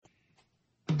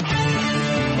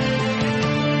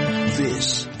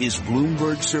is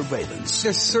Bloomberg Surveillance.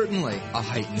 There's certainly a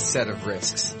heightened set of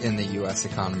risks in the U.S.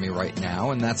 economy right now,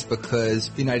 and that's because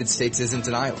the United States isn't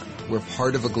an island. We're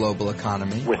part of a global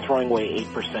economy. We're throwing away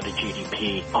 8% of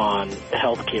GDP on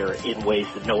healthcare in ways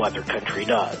that no other country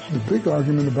does. The big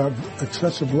argument about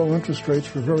excessive low interest rates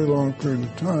for a very long period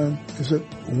of time is it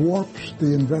warps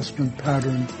the investment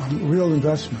pattern on real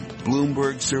investment.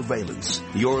 Bloomberg Surveillance,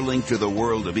 your link to the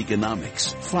world of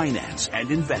economics, finance, and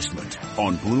investment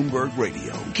on Bloomberg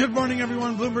Radio. Good morning,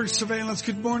 everyone. Bloomberg Surveillance.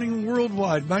 Good morning,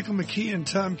 worldwide. Michael McKee and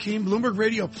Tom Keene. Bloomberg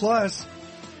Radio Plus,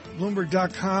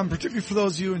 Bloomberg.com, particularly for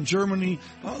those of you in Germany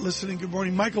listening. Good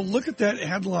morning. Michael, look at that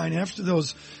headline after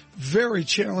those very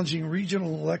challenging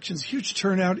regional elections. Huge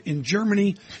turnout in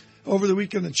Germany over the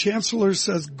weekend. The chancellor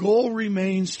says goal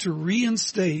remains to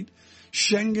reinstate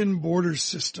Schengen border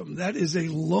system. That is a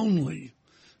lonely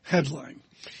headline.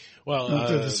 Well,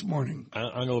 this morning,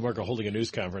 Angela Merkel holding a news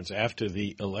conference after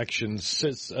the election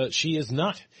says she is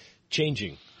not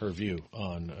changing her view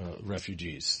on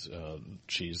refugees.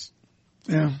 She's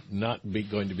not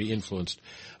going to be influenced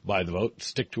by the vote.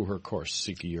 Stick to her course.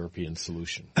 Seek a European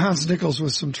solution. Hans Nichols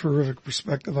with some terrific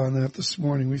perspective on that this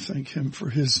morning. We thank him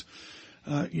for his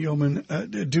yeoman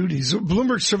duties.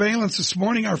 Bloomberg Surveillance this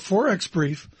morning, our Forex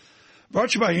brief,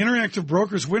 brought to you by Interactive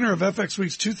Brokers, winner of FX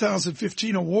Week's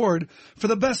 2015 award for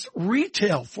the best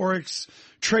retail Forex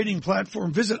trading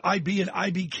platform. Visit IB at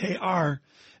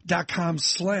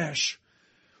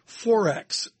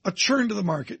ibkr.com/Forex. A churn to the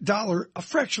market. Dollar, a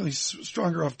fractionally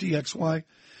stronger off DXY.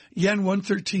 Yen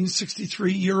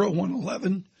 113.63, Euro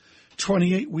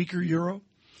 111.28, weaker Euro.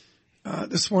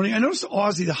 This morning, I noticed the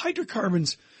Aussie, the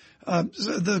hydrocarbons,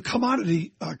 the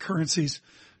commodity currencies,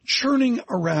 churning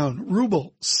around.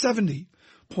 Ruble,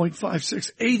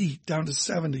 70.56, 80 down to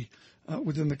 70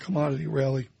 within the commodity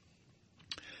rally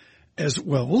as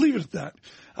well. We'll leave it at that.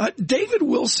 David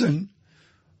Wilson,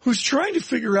 who's trying to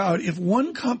figure out if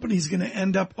one company is going to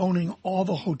end up owning all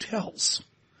the hotels.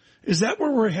 Is that where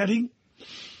we're heading?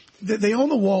 They own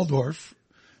the Waldorf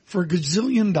for $1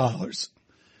 gazillion.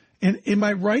 And am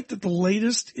I right that the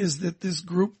latest is that this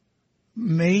group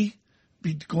may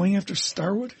be going after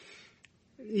Starwood?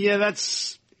 Yeah,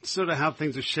 that's sort of how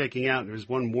things are shaking out. There's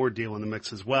one more deal in the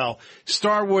mix as well.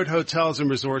 Starwood Hotels and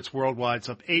Resorts Worldwide is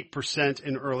up 8%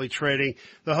 in early trading.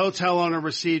 The hotel owner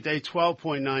received a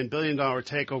 $12.9 billion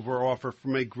takeover offer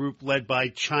from a group led by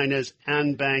China's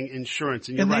Anbang Insurance.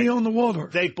 And they own the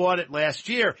Waldorf. They bought it last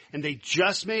year, and they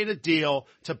just made a deal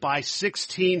to buy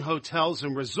 16 hotels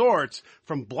and resorts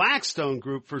from Blackstone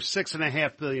Group for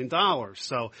 $6.5 billion.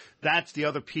 So that's the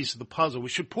other piece of the puzzle. We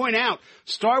should point out,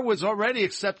 Starwood's already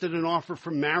accepted an offer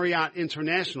from Marriott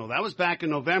International. That was back in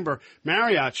November.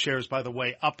 Marriott shares, by the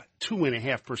way, up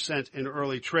 2.5% in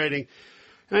early trading.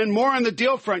 And more on the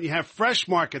deal front, you have Fresh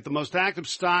Market, the most active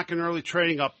stock in early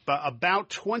trading, up about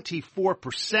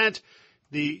 24%.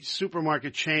 The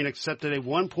supermarket chain accepted a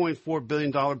 $1.4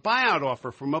 billion buyout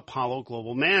offer from Apollo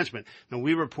Global Management. Now,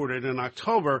 we reported in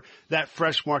October that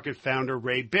Fresh Market founder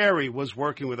Ray Berry was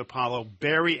working with Apollo.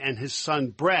 Berry and his son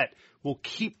Brett will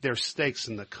keep their stakes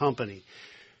in the company.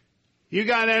 You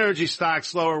got energy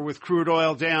stocks lower with crude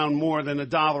oil down more than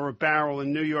 $1 a barrel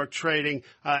in New York trading.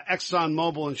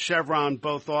 ExxonMobil and Chevron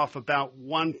both off about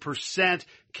 1%.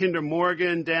 Kinder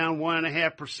Morgan down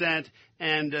 1.5%.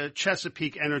 And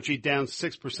Chesapeake Energy down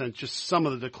 6%, just some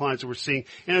of the declines that we're seeing.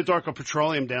 Anadarko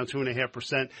Petroleum down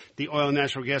 2.5%. The oil and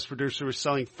natural gas producer is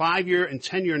selling 5-year and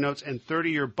 10-year notes and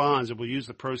 30-year bonds and will use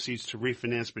the proceeds to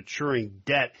refinance maturing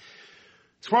debt.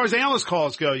 As far as analyst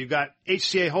calls go, you've got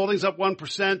HCA Holdings up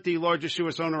 1%. The largest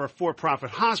U.S. owner of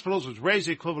for-profit hospitals was raised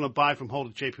the equivalent of buy from hold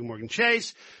at J.P. Morgan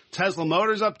Chase. Tesla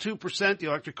Motors up 2%. The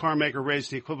electric car maker raised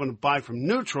the equivalent of buy from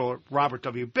neutral at Robert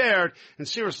W. Baird. And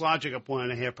Cirrus Logic up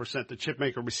 1.5%. The chip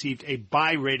maker received a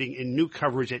buy rating in new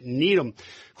coverage at Needham.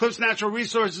 Cliffs Natural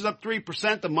Resources up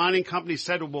 3%. The mining company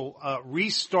said it will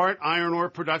restart iron ore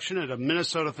production at a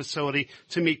Minnesota facility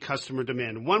to meet customer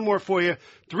demand. And one more for you.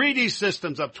 3D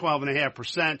Systems up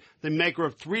 12.5%. The maker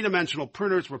of three-dimensional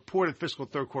printers reported fiscal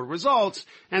third quarter results,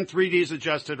 and 3D's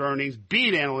adjusted earnings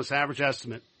beat analysts' average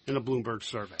estimate in a Bloomberg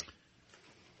survey.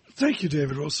 Thank you,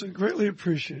 David Wilson. Greatly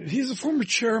appreciated. He's a former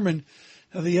chairman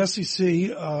of the SEC,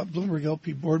 Bloomberg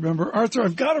LP board member. Arthur,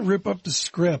 I've got to rip up the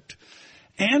script.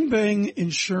 Anbang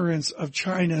Insurance of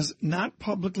China's not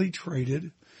publicly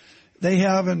traded. They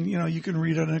have, and you can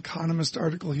read an Economist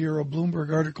article here, a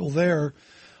Bloomberg article there,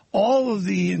 all of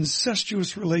the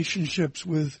incestuous relationships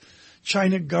with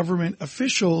China government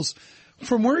officials.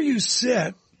 From where you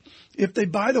sit, if they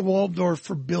buy the Waldorf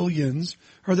for billions,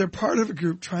 or they're part of a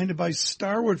group trying to buy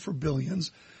Starwood for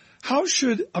billions, how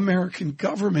should American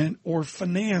government or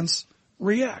finance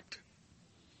react?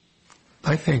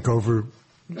 I think,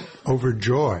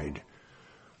 overjoyed.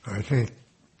 I think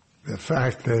the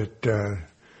fact that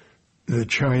the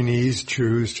Chinese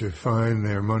choose to find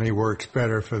their money works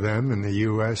better for them in the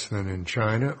U.S. than in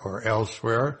China or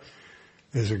elsewhere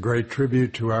is a great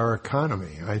tribute to our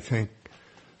economy. I think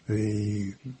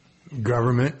the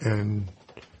government and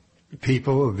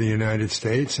people of the United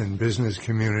States and business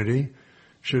community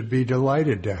should be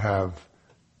delighted to have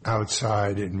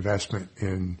outside investment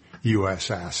in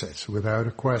U.S. assets, without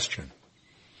a question.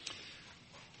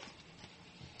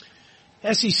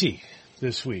 SEC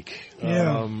this week.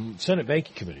 Senate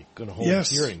Banking Committee going to hold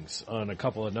hearings on a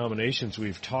couple of nominations.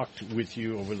 We've talked with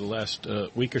you over the last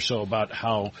week or so about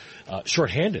how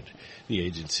shorthanded the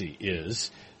agency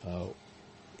is.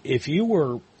 If you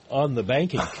were on the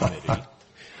Banking Committee,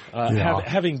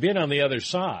 having been on the other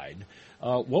side,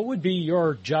 what would be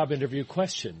your job interview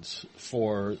questions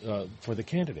for the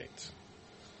candidates?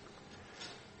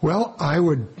 Well, I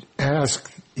would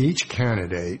ask each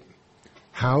candidate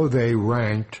how they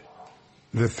ranked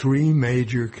the three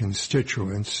major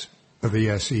constituents of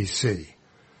the SEC: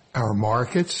 our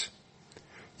markets,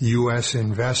 U.S.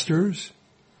 investors,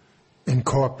 and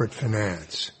corporate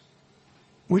finance.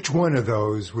 Which one of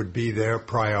those would be their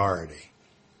priority?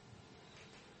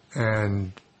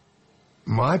 And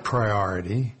my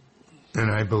priority, and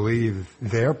I believe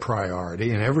their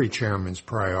priority, and every chairman's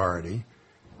priority,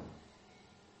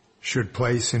 should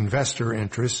place investor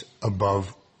interests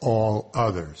above all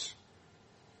others.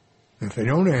 If they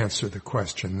don't answer the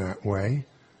question that way,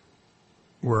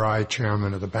 were I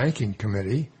chairman of the Banking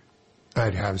Committee,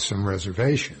 I'd have some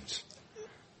reservations.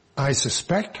 I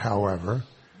suspect, however,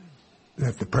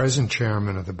 that the present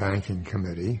chairman of the Banking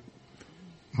Committee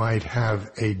might have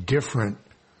a different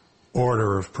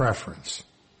order of preference.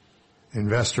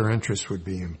 Investor interest would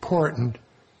be important,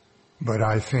 but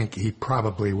I think he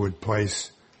probably would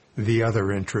place the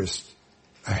other interests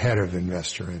ahead of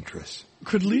investor interests.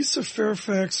 Could Lisa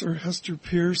Fairfax or Hester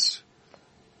Pierce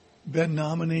been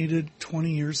nominated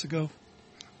 20 years ago?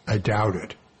 I doubt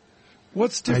it.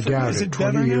 What's different? I doubt Is it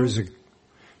 20 better years now?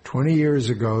 20 years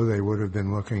ago, they would have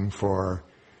been looking for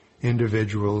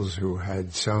individuals who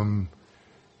had some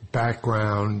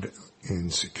background in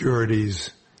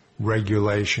securities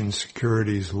regulation,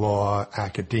 securities law,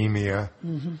 academia,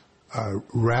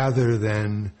 rather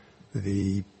than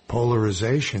the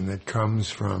polarization that comes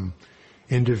from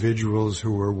individuals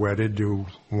who are wedded to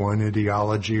one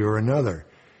ideology or another.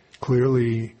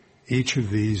 Clearly, each of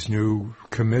these new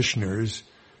commissioners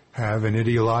have an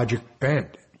ideologic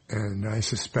bent, and I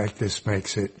suspect this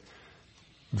makes it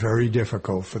very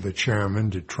difficult for the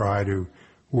chairman to try to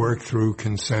work through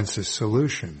consensus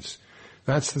solutions.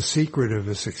 That's the secret of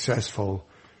a successful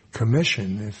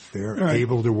commission, if they're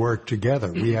able to work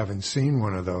together. We haven't seen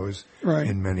one of those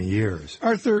in many years.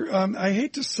 Arthur, I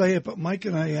hate to say it, but Mike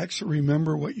and I actually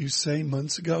remember what you said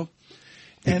months ago.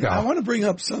 And I want to bring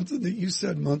up something that you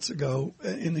said months ago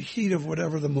in the heat of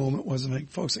whatever the moment was, and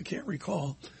folks, I can't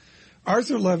recall.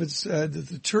 Arthur Levitt said that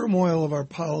the turmoil of our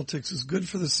politics is good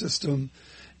for the system,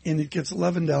 and it gets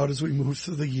leavened out as we move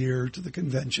through the year to the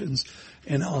conventions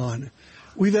and on.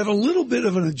 We've had a little bit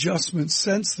of an adjustment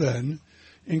since then,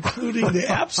 including the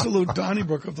absolute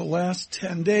Donnybrook of the last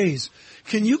 10 days.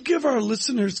 Can you give our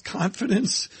listeners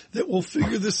confidence that we'll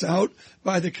figure this out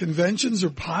by the conventions, or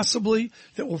possibly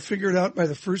that we'll figure it out by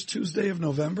the first Tuesday of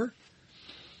November?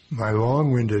 My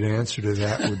long-winded answer to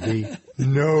that would be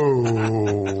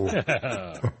no.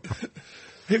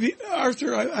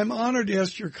 Arthur, I'm honored to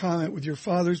ask your comment with your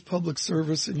father's public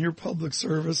service and your public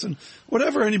service and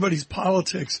whatever anybody's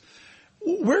politics.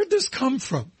 Where'd this come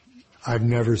from? I've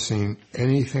never seen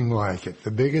anything like it.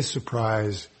 The biggest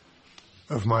surprise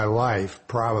of my life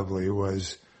probably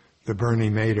was the Bernie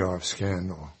Madoff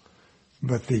scandal.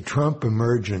 But the Trump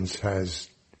emergence has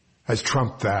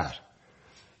trumped that.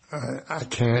 I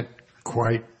can't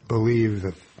quite believe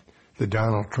that the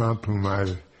Donald Trump whom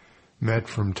I've met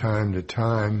from time to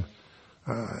time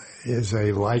is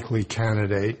a likely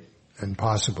candidate and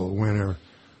possible winner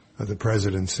of the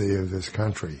presidency of this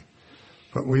country.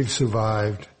 But we've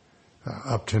survived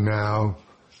up to now,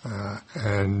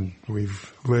 and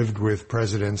we've lived with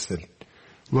presidents that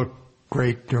looked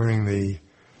great during the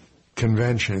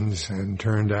conventions and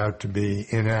turned out to be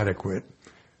inadequate.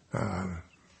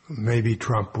 Maybe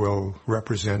Trump will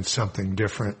represent something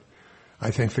different.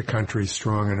 I think the country's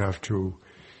strong enough to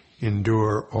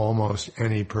endure almost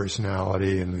any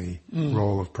personality in the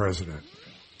role of president.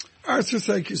 Arthur,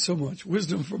 thank you so much.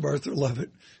 Wisdom from Arthur Levitt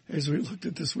as we looked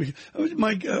at this week.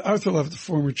 Mike, Arthur Levitt, the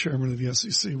former chairman of the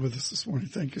SEC, with us this morning.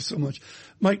 Thank you so much.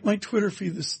 Mike, my Twitter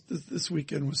feed this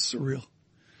weekend was surreal.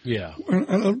 Yeah.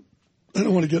 I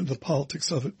don't want to get into the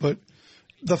politics of it, but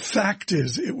the fact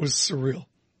is it was surreal.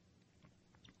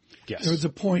 Yes. There was a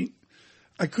point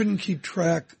I couldn't keep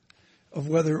track of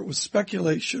whether it was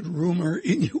speculation, rumor,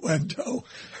 innuendo,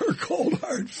 or cold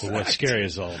hard fact. Well, what's scary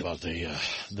is all about the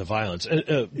violence.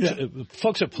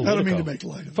 Folks at Politico. I don't mean to make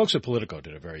light of it. Folks at Politico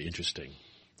did a very interesting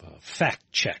fact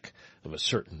check of a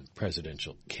certain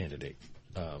presidential candidate,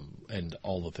 and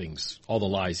all the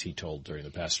lies he told during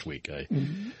the past week. I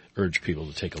urge people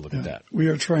to take a look at that. We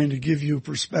are trying to give you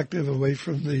perspective away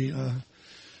from the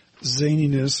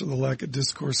zaniness or the lack of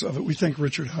discourse of it. We thank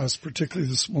Richard Haas, particularly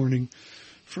this morning,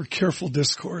 for careful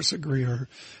discourse, agree or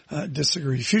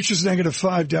disagree. Futures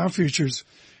 -5, Dow futures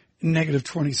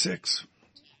 -26.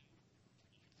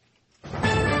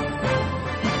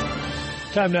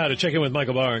 Time now to check in with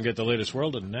Michael Barr and get the latest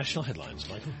world and national headlines.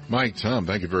 Michael. Mike, Tom,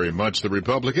 thank you very much. The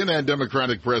Republican and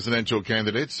Democratic presidential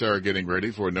candidates are getting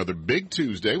ready for another big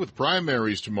Tuesday with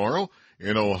primaries tomorrow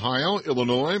in Ohio,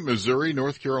 Illinois, Missouri,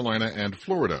 North Carolina, and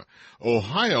Florida.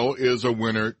 Ohio is a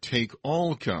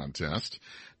winner-take-all contest.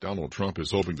 Donald Trump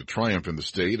is hoping to triumph in the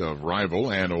state of rival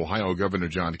and Ohio Governor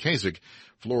John Kasich.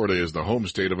 Florida is the home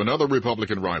state of another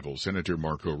Republican rival, Senator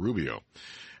Marco Rubio.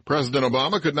 President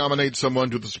Obama could nominate someone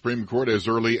to the Supreme Court as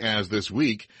early as this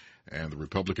week, and the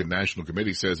Republican National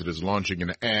Committee says it is launching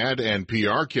an ad and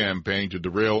PR campaign to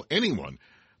derail anyone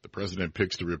the president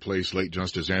picks to replace late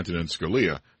Justice Antonin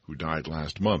Scalia, who died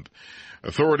last month.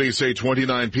 Authorities say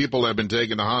 29 people have been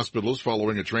taken to hospitals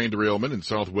following a train derailment in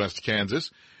southwest Kansas.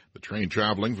 The train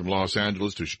traveling from Los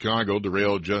Angeles to Chicago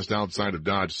derailed just outside of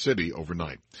Dodge City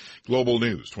overnight. Global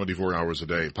news 24 hours a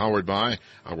day, powered by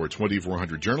our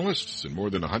 2,400 journalists and more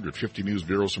than 150 news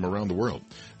bureaus from around the world.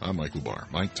 I'm Michael Barr.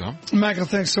 Mike, Tom? Michael,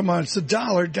 thanks so much. The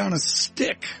dollar down a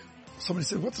stick. Somebody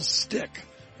said, what's a stick?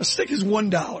 A stick is $1,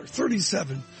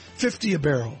 $37.50 a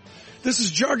barrel. This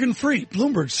is jargon-free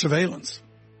Bloomberg Surveillance.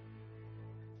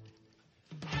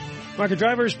 Market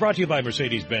Drivers brought to you by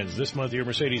Mercedes-Benz. This month, your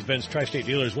Mercedes-Benz Tri-State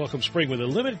dealers welcome spring with a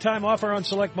limited-time offer on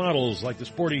select models like the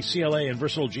sporty CLA and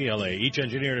versatile GLA, each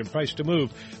engineered and priced to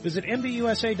move. Visit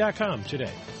MBUSA.com today.